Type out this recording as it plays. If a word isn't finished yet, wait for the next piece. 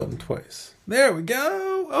twice. There we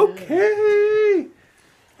go. Okay.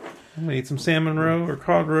 I'm going to eat some salmon roe or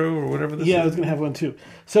cod roe or whatever this is. Yeah, I was going to have one too.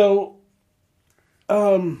 So,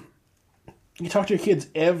 you talk to your kids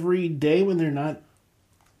every day when you're not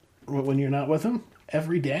with them?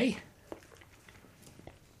 Every day?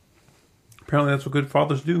 Apparently that's what good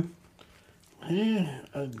fathers do.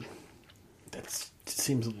 That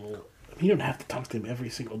seems a little... You don't have to talk to them every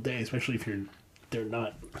single day, especially if they're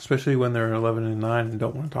not... Especially when they're 11 and 9 and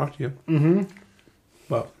don't want to talk to you. Mm-hmm.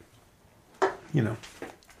 But, you know.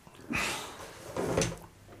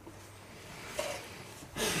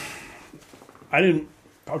 I didn't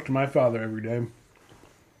talk to my father every day.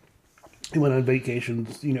 He went on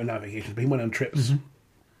vacations, not vacations, but he went on trips.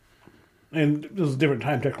 Mm-hmm. And it was a different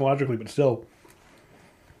time technologically, but still.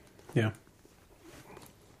 Yeah.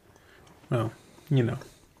 Well,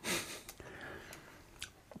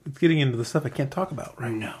 It's getting into the stuff I can't talk about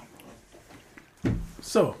right now.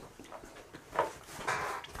 So.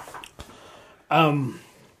 That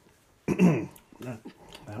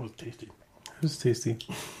was tasty. It was tasty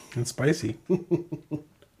and spicy.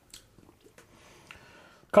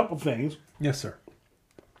 Couple things. Yes, sir.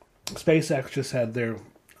 SpaceX just had their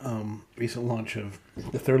recent launch of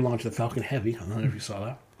the third launch of the Falcon Heavy. I don't know if you saw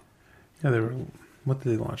that. Yeah, they were. What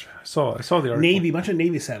did they launch? I saw the article. Navy, bunch of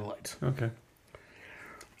Navy satellites. Okay.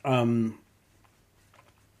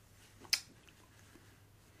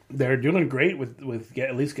 They're doing great with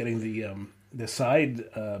at least getting the side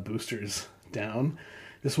boosters down.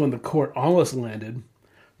 This one, the core almost landed,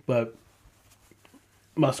 but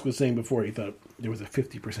Musk was saying before he thought there was a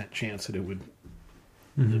 50% chance that it would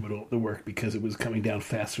work because it was coming down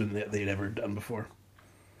faster than they'd ever done before.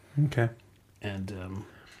 Okay. And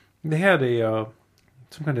they had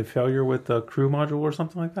some kind of failure with the crew module or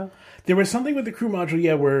something like that? There was something with the crew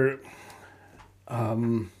module, where...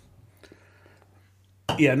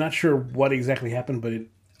 not sure what exactly happened, but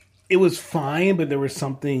it was fine, but there was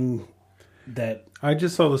something that... I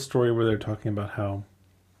just saw the story where they're talking about how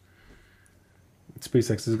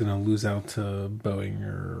SpaceX is going to lose out to Boeing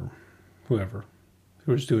or whoever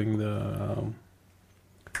who was doing the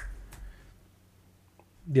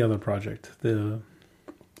other project, the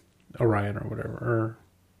Orion or whatever. Or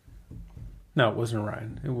no, it wasn't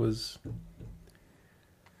Orion. It was...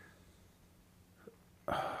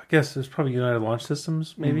 I guess it's probably United Launch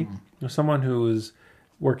Systems, maybe. Or someone who was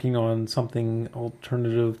working on something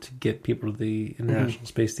alternative to get people to the International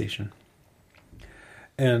Space Station.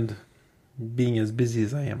 And being as busy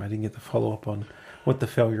as I am, I didn't get to follow up on what the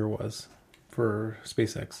failure was for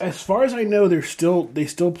SpaceX. As far as I know, they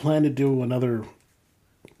still plan to do another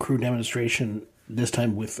crew demonstration, this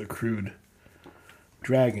time with the crewed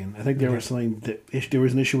Dragon. I think there was something there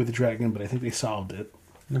was an issue with the Dragon, but I think they solved it.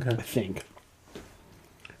 Okay. I think.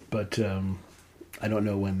 But I don't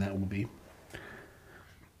know when that will be.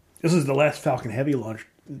 This is the last Falcon Heavy launch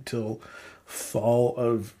until fall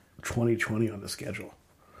of 2020 on the schedule.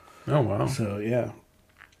 Oh, wow. So, yeah.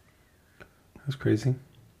 That's crazy.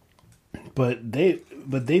 But they've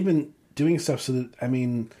been doing stuff so that, I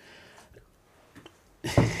mean,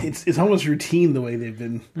 it's almost routine the way they've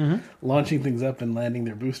been launching things up and landing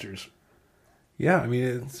their boosters. Yeah, I mean,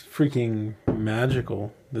 it's freaking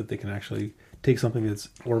magical that they can actually take something that's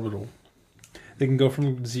orbital. They can go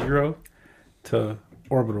from 0 to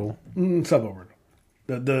orbital. Suborbital.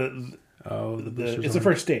 It's the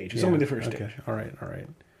first stage. It's only the first stage. All right.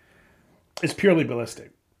 It's purely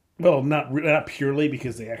ballistic. Well, not purely,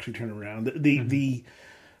 because they actually turn around. The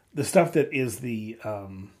stuff that is the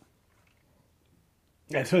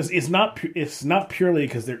so it's not purely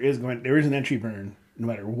because there is an entry burn no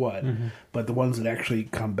matter what, but the ones that actually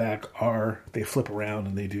come back they flip around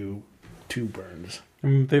and they do 2 burns.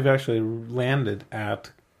 They've actually landed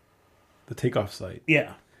at the takeoff site.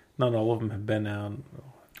 Yeah. Not all of them have been on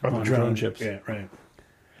drone ships. Yeah, right.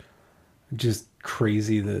 Just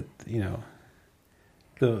crazy that,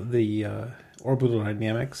 the orbital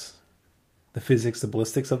dynamics, the physics, the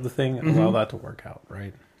ballistics of the thing allow that to work out,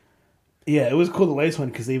 right? Yeah, it was cool, the latest one,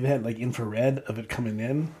 because they've had infrared of it coming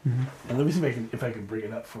in. And let me see if I can bring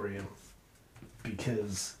it up for you,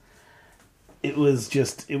 because it was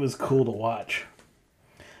cool to watch.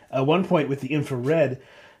 At one point with the infrared,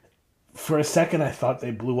 for a second I thought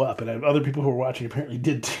they blew up, and other people who were watching apparently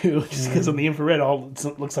did too, just because on the infrared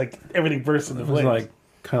it looks like everything bursts into flames. It was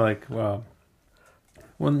kind of like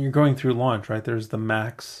when you're going through launch, right? There's the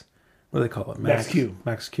max, what do they call it? Max Q.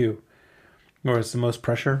 Max Q. Or it's the most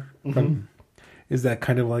pressure. Is that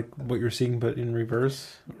kind of like what you're seeing, but in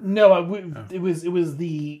reverse? No, it was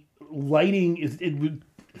the lighting.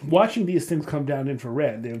 Watching these things come down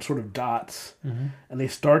infrared, they're sort of dots, and they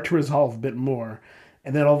start to resolve a bit more.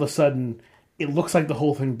 and then all of a sudden, it looks like the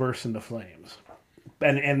whole thing bursts into flames.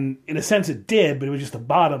 And in a sense, it did, but it was just the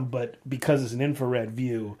bottom. But because it's an infrared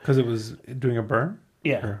view, Because it was doing a burn?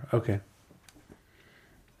 yeah. Okay.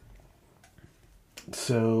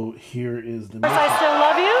 So here is the. I still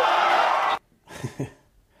love you.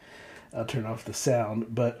 I'll turn off the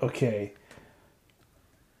sound, but okay.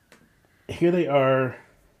 Here they are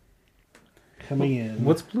coming in.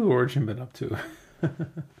 What's Blue Origin been up to?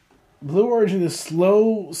 Blue Origin is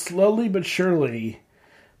slowly but surely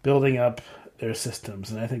building up their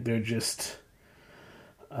systems, and I think they're just,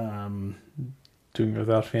 Doing it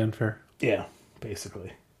without fanfare. yeah,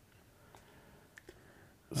 basically.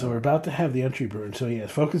 So we're about to have the entry burn. So yeah, it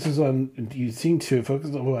focuses on. You seem to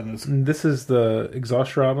focus on one. And this is the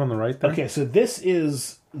exhaust shroud on the right there? Okay, so this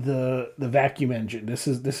is the vacuum engine. This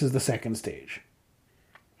is the second stage.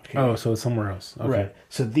 Okay. Oh, so it's somewhere else. Okay. Right.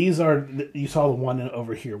 So these are you saw the one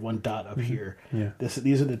over here, one dot up here. Yeah.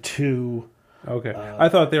 These are the two. Okay. I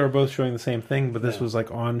thought they were both showing the same thing, but this yeah. was like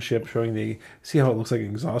on ship showing the... See how it looks like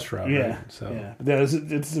an exhaust shroud, Yeah. right? So. Yeah.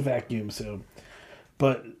 It's a vacuum. So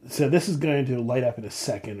this is going to light up in a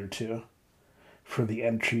second or two for the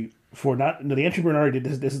entry. The entry burn already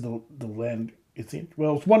did this. This is the land. It's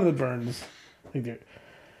one of the burns. I think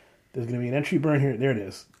there's going to be an entry burn here. There it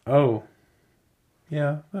is. Oh.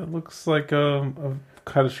 Yeah, that looks like a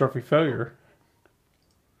catastrophic failure.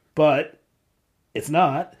 But it's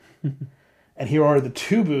not. And here are the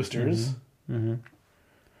two boosters. Mm-hmm. Mm-hmm.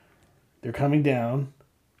 They're coming down.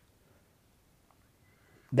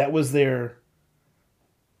 That was their,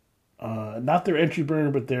 not their entry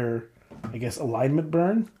burn, but their, I guess, alignment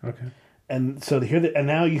burn. Okay. And so and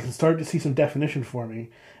now you can start to see some definition forming.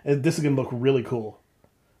 And this is going to look really cool.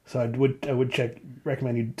 So I would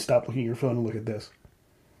recommend you stop looking at your phone and look at this.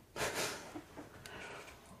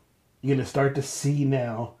 You're going to start to see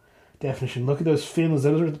now definition. Look at those fins.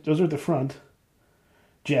 Those are at the front.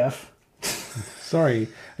 Jeff. Sorry,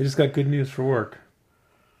 I just got good news for work.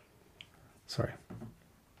 Sorry.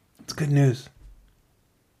 It's good news.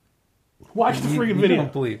 Watch the freaking You video.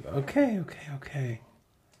 don't believe. Okay.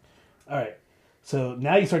 All right. So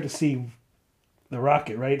now you start to see the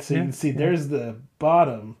rocket, right? So you Yeah, can see yeah. there's the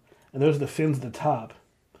bottom, and those are the fins at the top.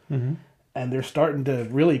 Mm-hmm. And they're starting to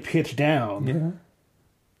really pitch down. Yeah.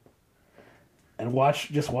 And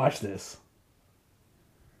just watch this.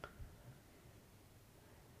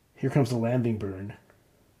 Here comes the landing burn.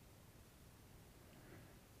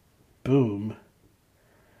 Boom.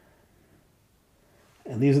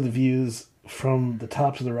 And these are the views from the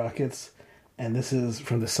tops of the rockets, and this is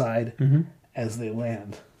from the side as they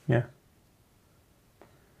land. Yeah.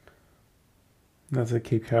 That's at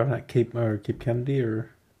Cape Kennedy or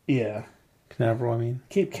Yeah. Canaveral, I mean.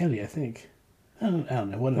 Cape Kennedy, I think. I don't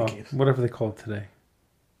know. One of the capes. Whatever they call it today.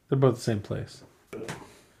 They're both the same place. Boom.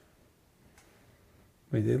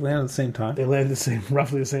 Wait, they land at the same time? They land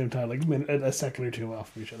roughly the same time, like a second or two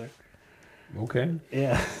off of each other. Okay.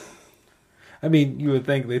 Yeah. I mean, you would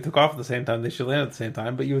think they took off at the same time, they should land at the same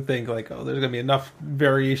time, but you would think, like, oh, there's going to be enough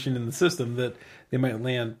variation in the system that they might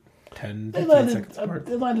land 10, 15 seconds apart.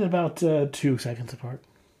 They landed about 2 seconds apart.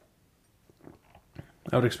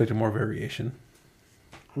 I would expect more variation.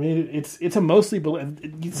 I mean, it's a mostly...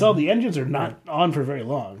 You saw the engines are not on for very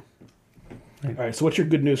long. Right. All right, so what's your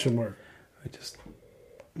good news from work? I just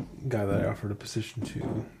got that I offered a position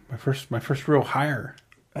to my first real hire.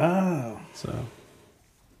 Oh. So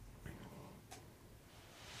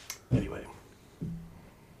Anyway.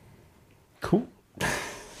 cool.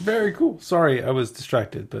 Very cool. Sorry, I was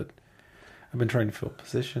distracted, but I've been trying to fill a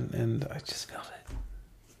position and I just filled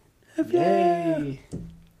it. Yay!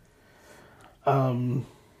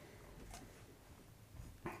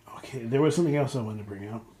 Okay, there was something else I wanted to bring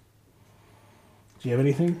out. Do you have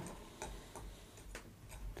anything?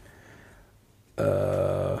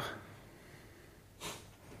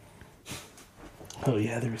 Oh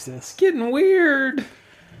yeah, there was this. Getting weird.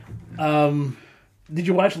 Did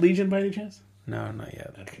you watch Legion by any chance? No, not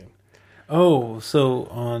yet. Okay. Oh, so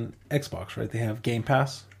on Xbox, right? They have Game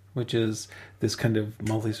Pass, which is this kind of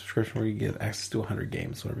monthly subscription where you get access to 100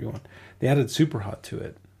 games, whatever you want. They added Superhot to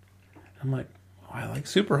it. I'm like, oh, I like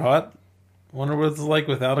Superhot. Wonder what it's like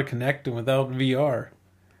without a Kinect and without VR.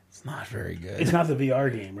 It's not very good. It's not the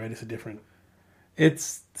VR game, right? It's a different.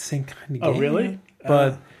 It's the same kind of game. Oh, really?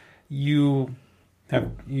 But you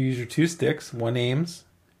use your two sticks. One aims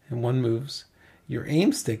and one moves. Your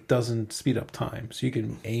aim stick doesn't speed up time, so you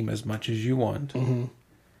can aim as much as you want. Mm-hmm.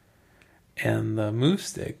 And the move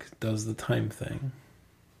stick does the time thing.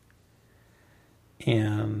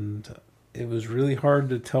 And it was really hard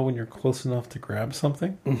to tell when you're close enough to grab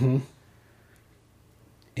something. Mm-hmm.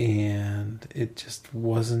 and it just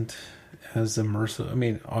wasn't as immersive. I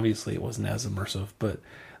mean, obviously it wasn't as immersive, but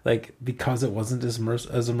like because it wasn't as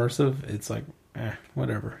immersive, it's like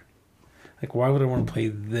whatever. Like, why would I want to play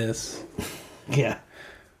this? Yeah.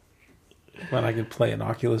 When I could play an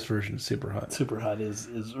Oculus version of Super Hot. Super Hot is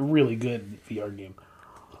a really good VR game.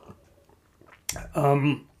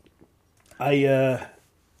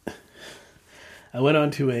 I went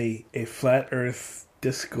onto a Flat Earth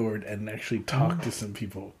Discord and actually talked to some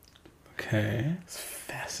people. Okay. It's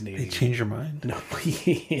fascinating. They change your mind? No.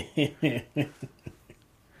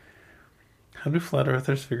 How do flat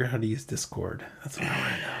earthers figure out how to use Discord? That's what I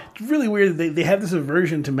want to know. It's really weird. They have this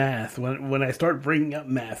aversion to math. When I start bringing up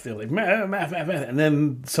math, they're like, math. And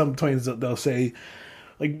then sometimes they'll say,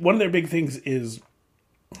 like, one of their big things is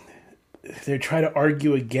they try to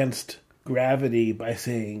argue against gravity by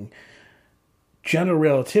saying general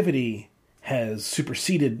relativity has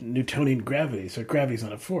superseded Newtonian gravity, so gravity's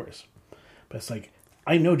not a force. But it's like,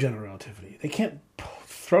 I know general relativity. They can't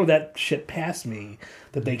throw that shit past me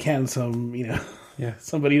that they can somebody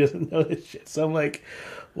who doesn't know this shit. So I'm like,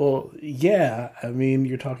 well, yeah, I mean,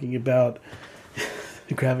 you're talking about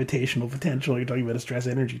the gravitational potential, you're talking about a stress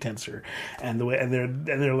energy tensor, and the way, and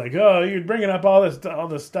they're like, oh, you're bringing up all this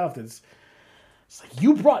stuff that's, it's like,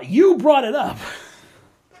 you brought it up.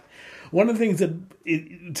 One of the things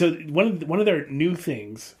one of their new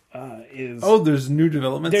things is there's new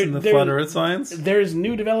developments in the flat Earth science. There's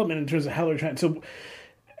new development in terms of how they're trying. So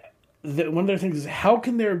one of their things is, how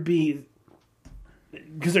can there be?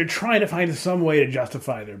 Because they're trying to find some way to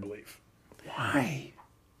justify their belief. Why?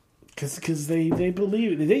 Because they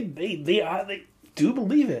believe they do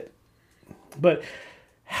believe it, but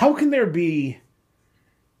how can there be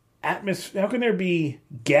atmosphere? How can there be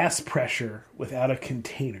gas pressure without a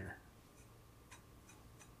container?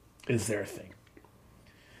 Is their thing.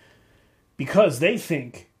 Because they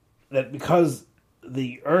think that because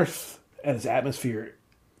the Earth and its atmosphere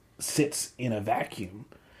sits in a vacuum,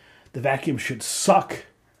 the vacuum should suck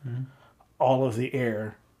all of the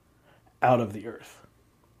air out of the Earth.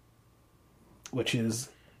 Which is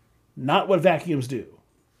not what vacuums do.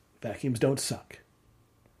 Vacuums don't suck.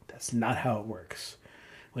 That's not how it works.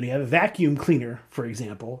 When you have a vacuum cleaner, for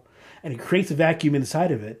example, and it creates a vacuum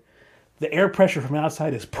inside of it, the air pressure from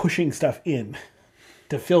outside is pushing stuff in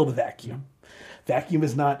to fill the vacuum. Vacuum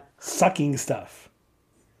is not sucking stuff.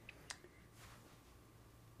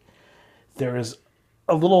 There is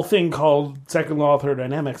a little thing called second law of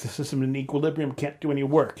thermodynamics. The system in equilibrium can't do any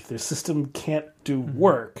work. The system can't do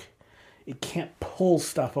work. It can't pull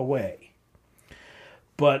stuff away.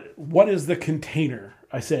 But what is the container?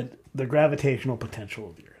 I said the gravitational potential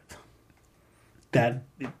of the Earth. That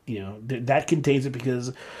contains it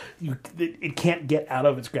because it can't get out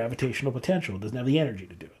of its gravitational potential. It doesn't have the energy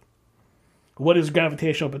to do it. What is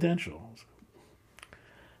gravitational potential?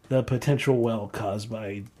 The potential well caused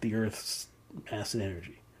by the Earth's mass and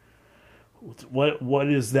energy. What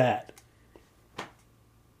is that?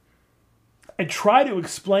 I try to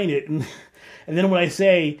explain it, and then when I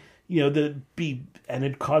say, and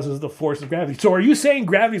it causes the force of gravity. So are you saying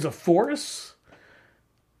gravity is a force?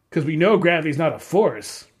 Because we know gravity is not a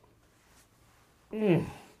force. The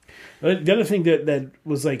other thing that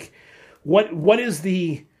was like, what is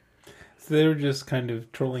the... So they were just kind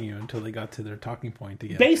of trolling you until they got to their talking point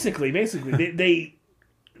again. Basically,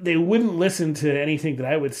 they wouldn't listen to anything that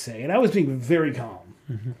I would say, and I was being very calm.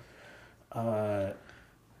 Mm-hmm.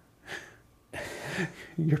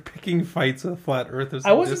 You're picking fights with flat earthers.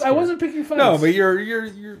 I wasn't picking fights. No, but you're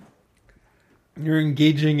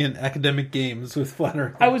engaging in academic games with flat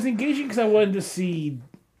earthers. I was engaging because I wanted to see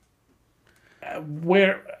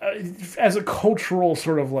where, as a cultural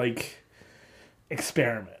sort of like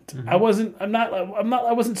experiment. Mm-hmm. I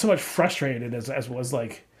wasn't so much frustrated as was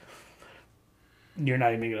like, you're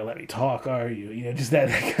not even going to let me talk, are you? Just that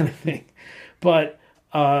kind of thing. But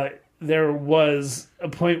there was a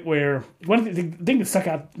point where one of the thing that stuck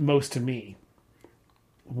out most to me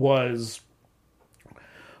was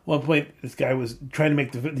one point this guy was trying to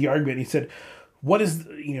make the argument. He said, "What is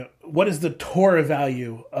the Torah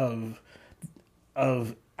value of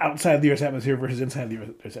outside the Earth's atmosphere versus inside the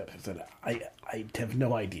Earth's atmosphere?" I have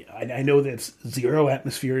no idea. I know that it's 0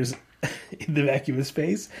 atmospheres in the vacuum of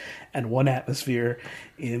space and 1 atmosphere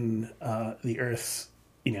in the Earth's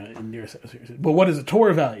in the Earth's atmosphere. But what is the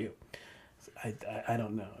Torah value? I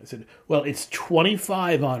don't know. I said, well, it's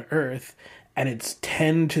 25 on Earth, and it's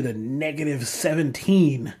 10 to the negative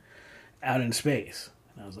 17 out in space.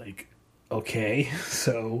 And I was like, okay,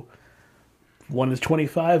 so 1 is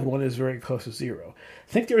 25, 1 is very close to 0.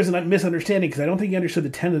 I think there was a misunderstanding because I don't think he understood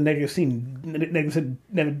the 10 to the negative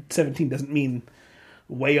 17 doesn't mean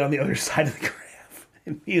way on the other side of the graph,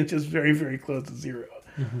 and he is just very, very close to zero.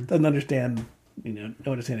 Doesn't understand, no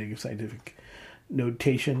understanding of scientific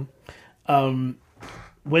notation. When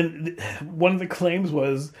one of the claims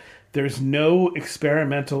was there's no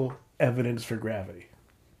experimental evidence for gravity.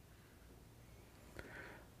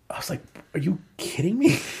 I was like, are you kidding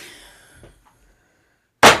me?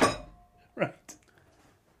 Right.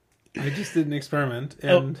 I just did an experiment,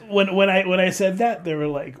 and when I said that, they were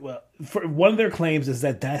like, well, for one of their claims is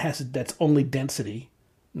that's only density,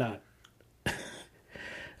 not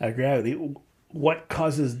gravity. What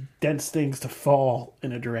causes dense things to fall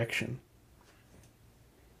in a direction?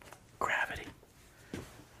 Gravity.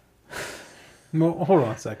 well, hold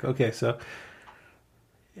on a sec. Okay, so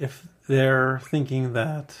if they're thinking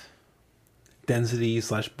that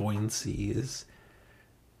density/buoyancy is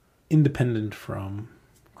independent from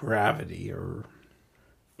gravity, or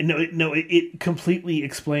it completely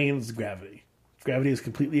explains gravity. Gravity is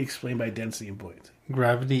completely explained by density and buoyancy.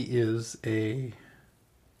 gravity is a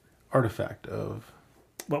artifact of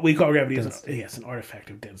What we call gravity density. is an artifact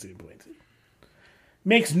of density and buoyancy.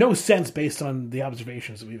 Makes no sense based on the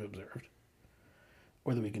observations that we've observed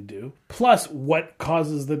or that we can do. Plus, what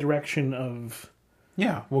causes the direction of...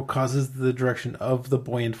 what causes the direction of the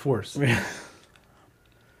buoyant force.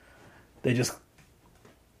 It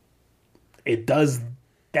does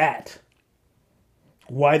that.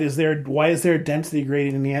 Why is there a density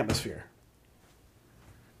gradient in the atmosphere?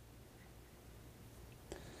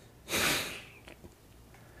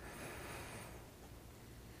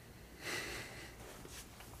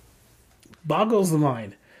 Boggles the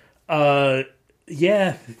mind. Trying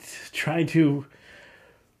to...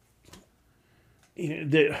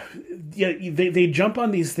 they jump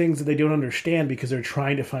on these things that they don't understand because they're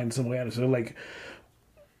trying to find some way out of it. So, like,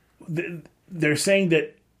 they're saying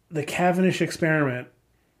that the Cavendish experiment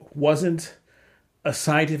wasn't a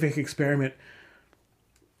scientific experiment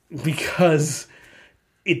because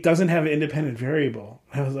it doesn't have an independent variable.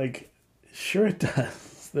 I was like, sure it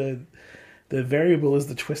does. The variable is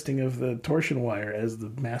the twisting of the torsion wire as the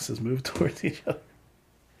masses move towards each other.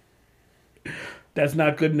 That's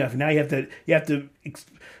not good enough. Now you have to.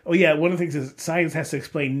 One of the things is science has to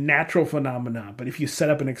explain natural phenomena, but if you set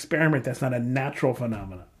up an experiment, that's not a natural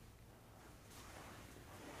phenomenon.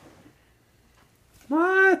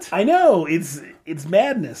 What? I know, it's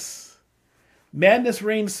madness. Madness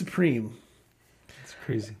reigns supreme. It's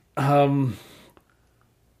crazy.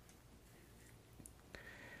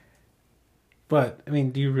 But, I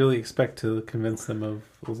mean, do you really expect to convince them of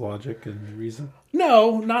logic and reason?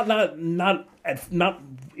 No, not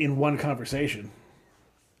in one conversation.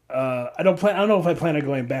 I don't know if I plan on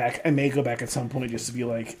going back. I may go back at some point just to be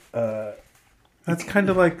like. That's kind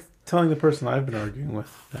of like telling the person I've been arguing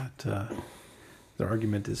with that their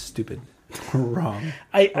argument is stupid or wrong.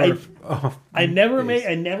 I never went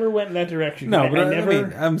in that direction. No, but I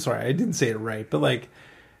mean, I'm sorry, I didn't say it right, but like.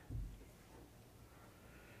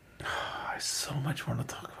 I so much want to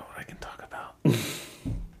talk about what I can talk about.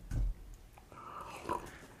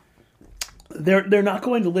 They're not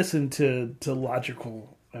going to listen to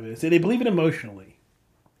logical evidence. They believe it emotionally,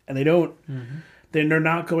 and they don't. Mm-hmm. They're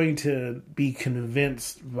not going to be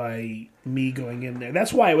convinced by me going in there.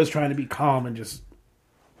 That's why I was trying to be calm and just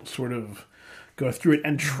sort of go through it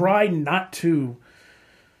and try not to.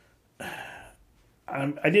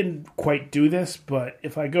 I didn't quite do this, but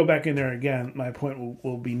if I go back in there again, my point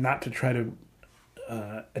will be not to try to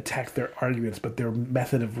attack their arguments, but their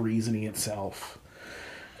method of reasoning itself.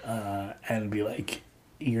 And be like,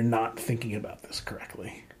 you're not thinking about this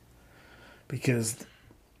correctly, because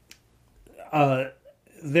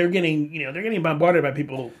they're getting bombarded by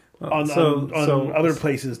people on other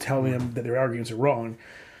places telling them that their arguments are wrong.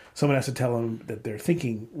 Someone has to tell them that they're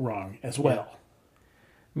thinking wrong as well. Yeah.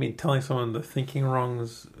 I mean, telling someone they're thinking wrong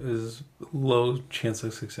is low chance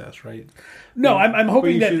of success, right? No, I'm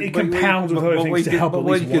hoping that it compounds with other things to help. But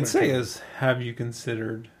what you could say is, have you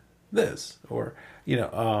considered this? Or,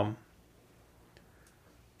 it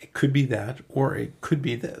could be that, or it could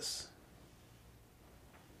be this.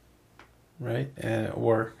 Right?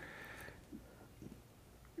 Or,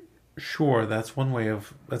 sure, that's one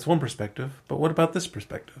perspective, but what about this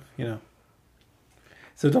perspective?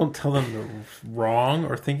 So don't tell them they're wrong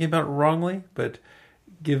or thinking about it wrongly, but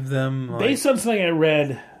give them... Based on something I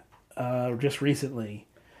read just recently,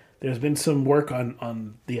 there's been some work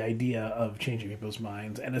on the idea of changing people's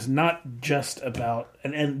minds, and it's not just about...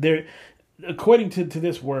 And there, according to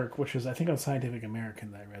this work, which was, I think, on Scientific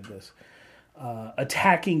American that I read this,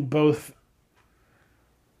 attacking both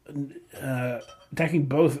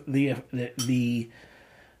the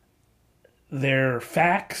their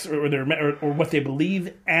facts or or what they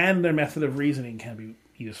believe and their method of reasoning can be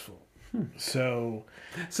useful. So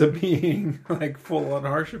being like full on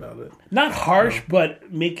harsh about it. not harsh,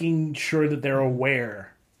 but making sure that they're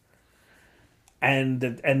aware and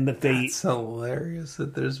that they. It's hilarious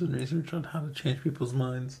that there's been research on how to change people's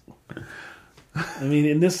minds. I mean,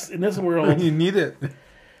 in this world, You need it.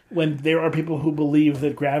 when there are people who believe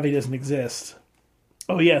that gravity doesn't exist.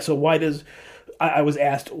 Oh yeah, so why does I was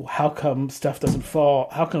asked how come stuff doesn't fall?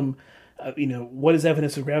 How come what is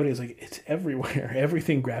evidence of gravity? It's like it's everywhere.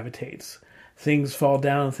 Everything gravitates. Things fall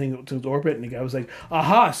down, things orbit, and the guy was like,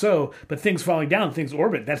 "Aha!" But things falling down, things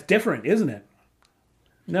orbit. That's different, isn't it?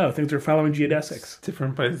 No, things are following geodesics. It's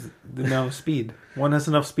different by the amount of speed. One has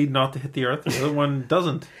enough speed not to hit the Earth. The other one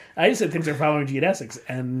doesn't. I just said things are following geodesics,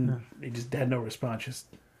 and they just had no response. Just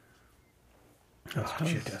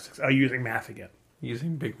geodesics. I'm using math again.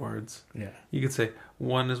 Using big words. Yeah. You could say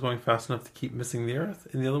one is going fast enough to keep missing the Earth,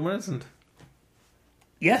 and the other one isn't.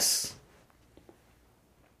 Yes.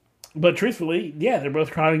 But truthfully, yeah, they're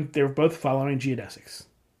both following geodesics.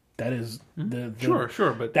 That is the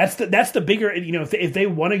Sure, but that's the bigger, if they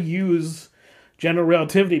want to use general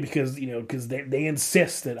relativity because they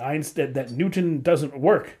insist that Newton doesn't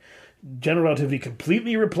work. General relativity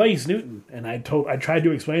completely replaced Newton, and I tried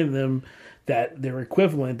to explain to them that they're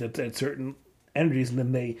equivalent at certain energies, and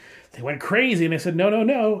then they went crazy, and I said,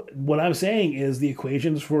 no. What I'm saying is the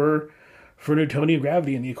equations for Newtonian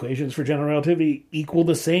gravity and the equations for general relativity equal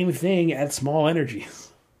the same thing at small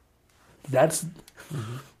energies. That's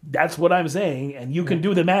what I'm saying, and you can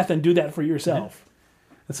do the math and do that for yourself.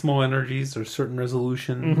 At small energies or certain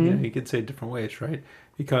resolution, you could say it different ways, right?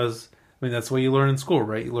 Because that's what you learn in school,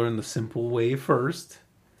 right? You learn the simple way first,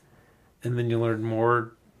 and then you learn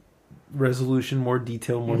more resolution, more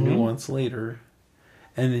detail, more nuance later,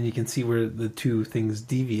 and then you can see where the two things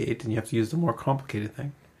deviate, and you have to use the more complicated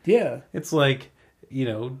thing. Yeah. It's like,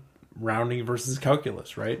 rounding versus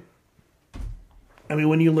calculus, right? I mean,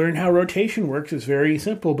 when you learn how rotation works, it's very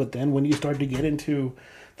simple, but then when you start to get into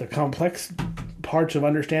the complex parts of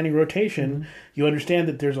understanding rotation, you understand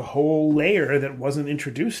that there's a whole layer that wasn't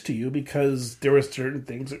introduced to you because there were certain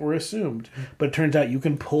things that were assumed. But it turns out you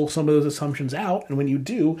can pull some of those assumptions out, and when you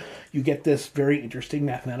do, you get this very interesting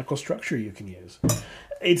mathematical structure you can use.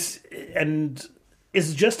 It's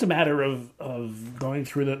just a matter of going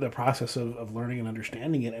through the process of learning and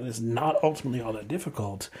understanding it, and it's not ultimately all that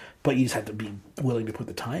difficult, but you just have to be willing to put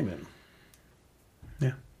the time in.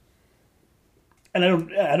 Yeah. And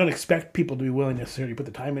I don't expect people to be willing necessarily to put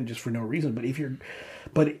the time in just for no reason. But if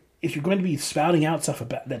you're going to be spouting out stuff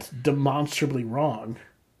about that's demonstrably wrong,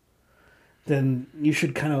 then you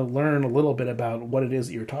should kind of learn a little bit about what it is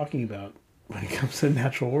that you're talking about when it comes to the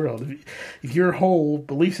natural world. If your whole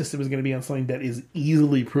belief system is going to be on something that is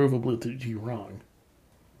easily provable to be wrong.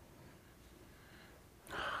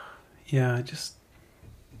 Yeah, I just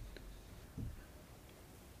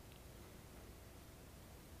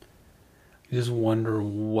wonder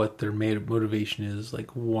what their motivation is,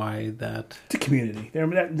 like why that. It's a community.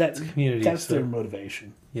 That's community. That's their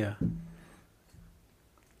motivation. Yeah.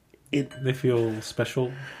 They feel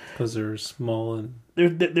special because they're small and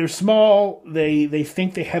they're small. They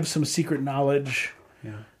think they have some secret knowledge.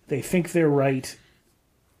 Yeah. They think they're right,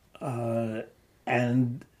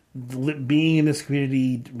 and being in this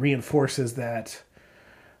community reinforces that.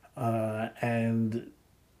 And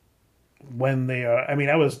when they are, I mean,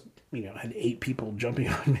 I was. Had 8 people jumping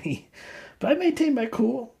on me, but I maintained my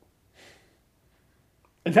cool.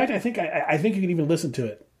 In fact, I think you can even listen to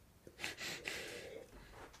it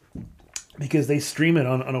because they stream it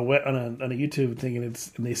on a YouTube thing, and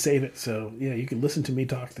they save it. So yeah, you can listen to me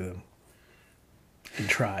talk to them and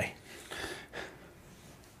try.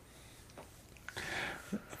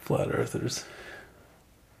 Flat earthers.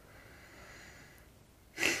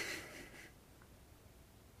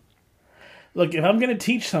 Look, if I'm going to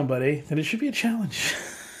teach somebody, then it should be a challenge.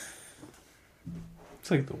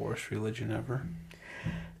 It's like the worst religion ever.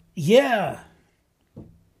 Yeah.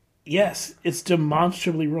 Yes, it's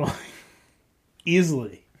demonstrably wrong.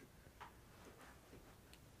 Easily.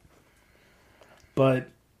 But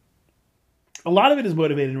a lot of it is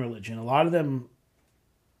motivated in religion. A lot of them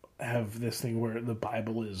have this thing where the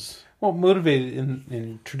Bible is... Well, motivated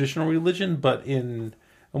in traditional religion, but in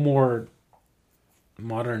a more...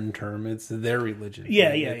 modern term, it's their religion.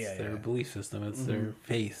 It's their belief system. It's their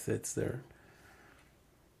faith. It's their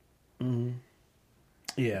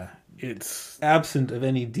it's absent of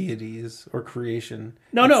any deities or creation.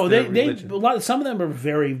 No. They some of them are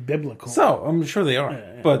very biblical. So I'm sure they are,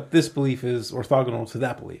 but this belief is orthogonal to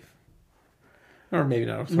that belief. Or maybe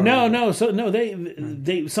not. No. So no,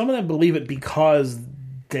 they some of them believe it because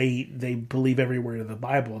they believe every word of the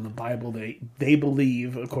Bible. And the Bible they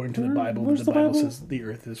believe, according to the Bible, that the Bible says the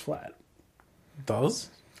Earth is flat. Does?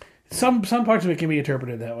 Some parts of it can be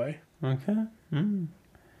interpreted that way. Okay.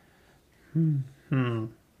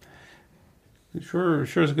 Sure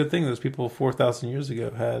is a good thing those people 4,000 years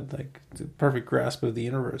ago had like the perfect grasp of the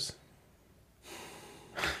universe.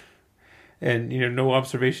 And, no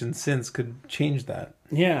observation since could change that.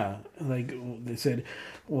 Yeah. Like they said,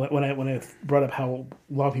 when I brought up how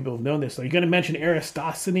a lot of people have known this, like, you're going to mention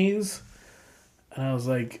Eratosthenes? And I was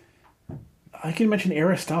like, I can mention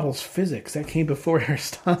Aristotle's physics. That came before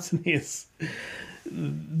Eratosthenes.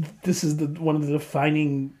 This is one of the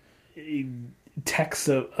defining texts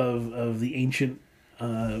of the ancient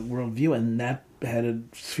worldview, and that had a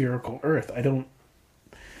spherical Earth.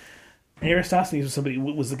 Eratosthenes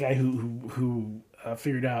was the guy who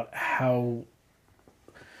figured out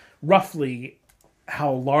roughly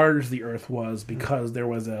how large the Earth was, because there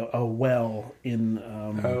was a well in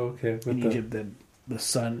Egypt that the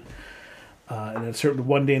sun. And a certain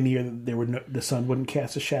one day in the year, the sun wouldn't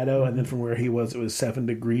cast a shadow, and then from where he was, it was 7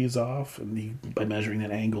 degrees off, and by measuring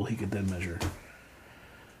that angle, he could then measure.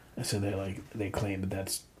 And so they claim that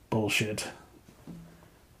that's bullshit.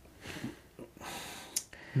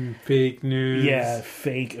 Fake news. Yeah,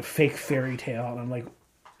 fake fairy tale. And I'm like,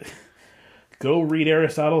 go read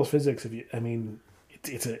Aristotle's physics.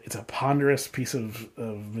 It's a ponderous piece of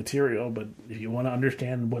material, but if you want to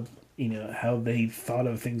understand what. How they thought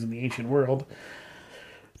of things in the ancient world.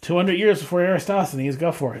 200 years before Eratosthenes,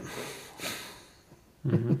 go for it.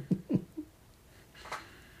 Mm-hmm.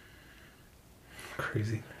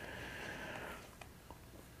 Crazy.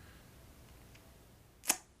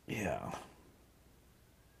 Yeah.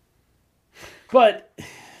 But,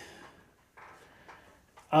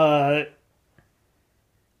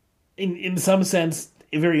 in some sense,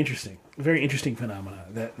 very interesting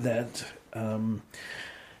phenomena that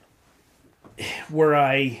were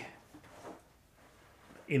I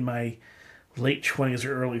in my late 20s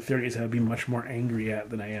or early 30s, I would be much more angry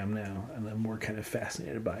at than I am now, and I'm more kind of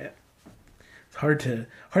fascinated by it. It's hard to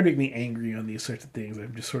make me angry on these sorts of things.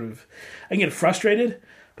 I'm just I get frustrated,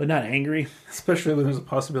 but not angry. Especially when there's a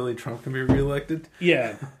possibility Trump can be reelected.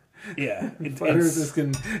 Yeah. You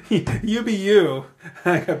be you.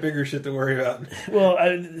 I got bigger shit to worry about. Well,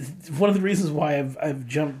 one of the reasons why I've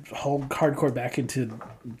jumped hardcore back into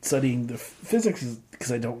studying the physics is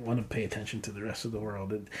because I don't want to pay attention to the rest of the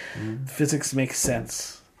world. Physics makes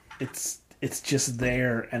sense. It's just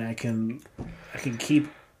there, and I can keep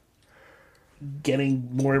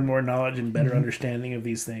getting more and more knowledge and better understanding of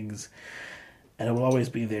these things, and it will always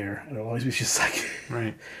be there. And it'll always be just like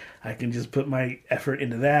right. I can just put my effort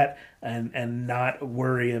into that and not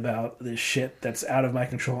worry about this shit that's out of my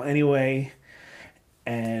control anyway.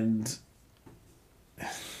 And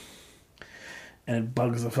it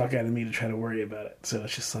bugs the fuck out of me to try to worry about it. So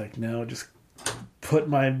it's just like, no, just put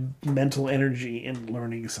my mental energy in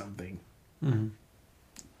learning something. Mm-hmm.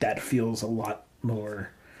 That feels a lot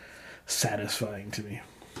more satisfying to me.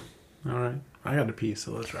 All right. I got to pee,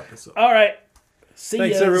 so let's wrap this up. All right. See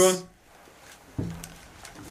Thanks, yas. everyone.